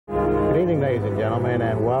ladies and gentlemen,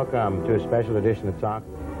 and welcome to a special edition of Talk.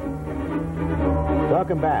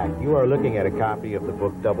 Welcome back. You are looking at a copy of the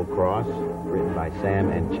book Double Cross, written by Sam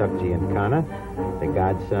and Chuck Giancana, the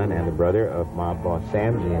godson and the brother of mob boss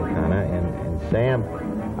Sam Giancana. And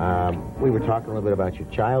Sam, we were talking a little bit about your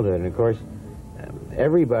childhood, and of course,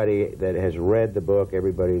 everybody that has read the book,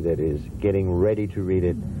 everybody that is getting ready to read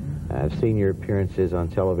it, seen your appearances on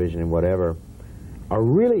television and whatever, are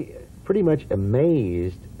really pretty much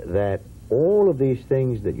amazed that all of these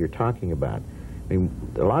things that you're talking about. I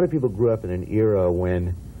mean, a lot of people grew up in an era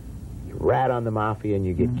when you rat on the mafia and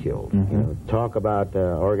you get killed. You know, talk about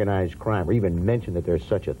organized crime, or even mention that there's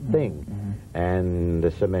such a thing, and the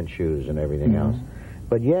cement shoes and everything else.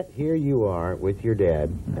 But yet, here you are with your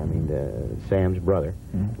dad, I mean, Sam's brother,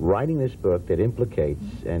 writing this book that implicates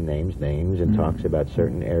and names names and talks about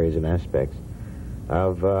certain areas and aspects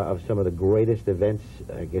of some of the greatest events,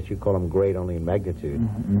 I guess you call them great only in magnitude,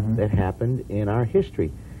 that happened in our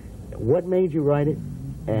history. What made you write it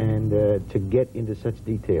and to get into such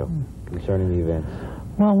detail concerning the events?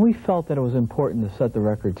 Well, we felt that it was important to set the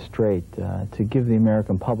record straight, to give the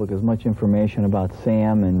American public as much information about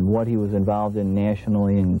Sam and what he was involved in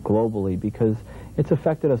nationally and globally, because it's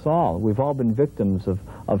affected us all. We've all been victims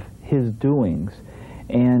of his doings.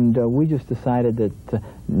 And we just decided that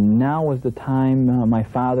now was the time. My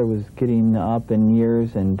father was getting up in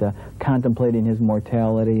years and contemplating his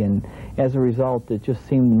mortality, and as a result, it just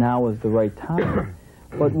seemed now was the right time.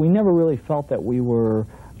 But we never really felt that we were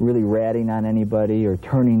really ratting on anybody or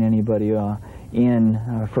turning anybody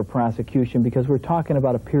in for prosecution, because we're talking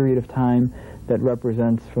about a period of time that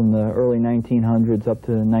represents from the early 1900s up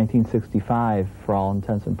to 1965 for all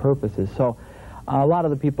intents and purposes. So a lot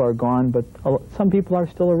of the people are gone, but some people are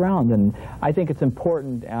still around, and I think it's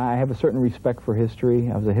important. I have a certain respect for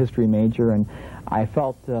history. I was a history major, and I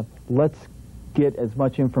felt let's get as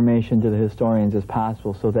much information to the historians as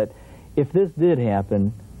possible so that if this did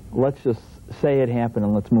happen, let's just say it happened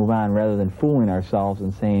and let's move on, rather than fooling ourselves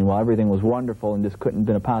and saying, well, everything was wonderful and this couldn't have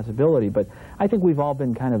been a possibility. But I think we've all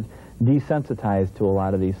been kind of desensitized to a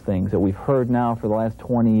lot of these things that we've heard now for the last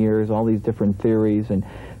 20 years, all these different theories, and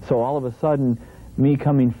so all of a sudden, me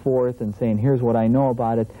coming forth and saying, here's what I know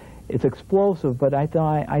about it, it's explosive, but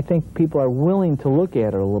I think people are willing to look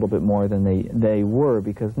at it a little bit more than they were,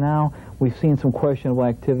 because now we've seen some questionable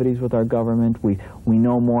activities with our government. We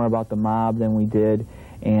know more about the mob than we did,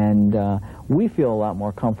 and we feel a lot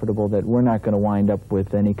more comfortable that we're not going to wind up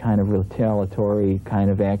with any kind of retaliatory kind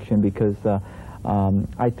of action, because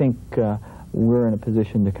I think we're in a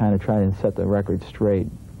position to kind of try and set the record straight.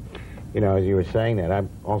 You know, as you were saying that, I'm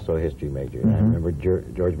also a history major. And I remember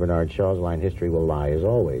George Bernard Shaw's line, history will lie as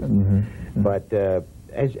always. But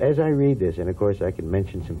as I read this, and of course I can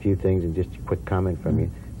mention some few things and just a quick comment from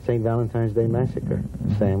you, St. Valentine's Day Massacre,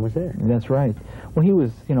 Sam was there. That's right. Well, he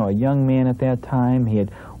was, you know, a young man at that time. He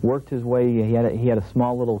had worked his way, he had a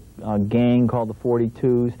small little gang called the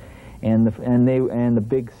 42s, and the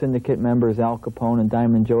big syndicate members, Al Capone and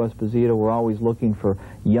Diamond Joe Esposito, were always looking for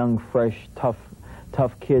young, fresh, tough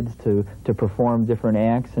kids to perform different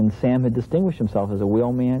acts, and Sam had distinguished himself as a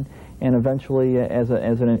wheelman and eventually as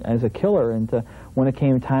a killer. And when it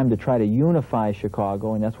came time to try to unify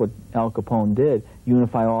Chicago, and that's what Al Capone did,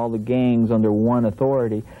 unify all the gangs under one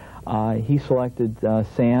authority, he selected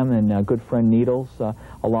Sam and good friend Needles,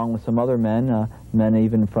 along with some other men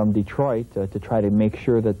even from Detroit, to try to make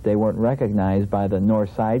sure that they weren't recognized by the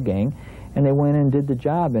North Side gang, and they went in and did the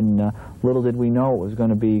job, and little did we know it was going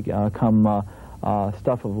to become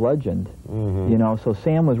stuff of legend. You know, so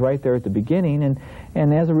Sam was right there at the beginning,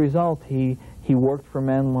 and as a result, he worked for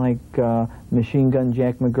men like Machine Gun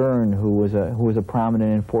Jack McGurn, who was a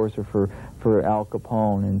prominent enforcer for Al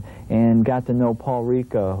Capone, and got to know Paul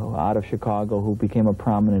Ricca out of Chicago, who became a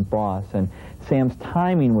prominent boss. And Sam's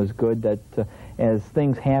timing was good, that as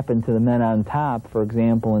things happened to the men on top, for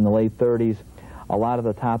example, in the late 30s, a lot of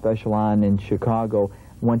the top echelon in Chicago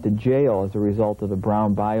went to jail as a result of the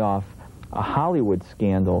Brown buy-off, a Hollywood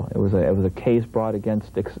scandal. It was a case brought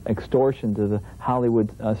against extortion to the Hollywood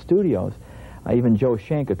studios. Even Joe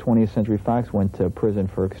Schenck of 20th Century Fox went to prison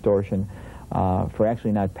for extortion, for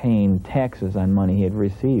actually not paying taxes on money he had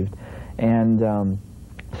received. And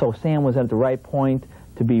so Sam was at the right point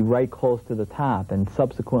to be right close to the top, and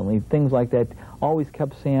subsequently things like that always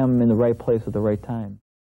kept Sam in the right place at the right time.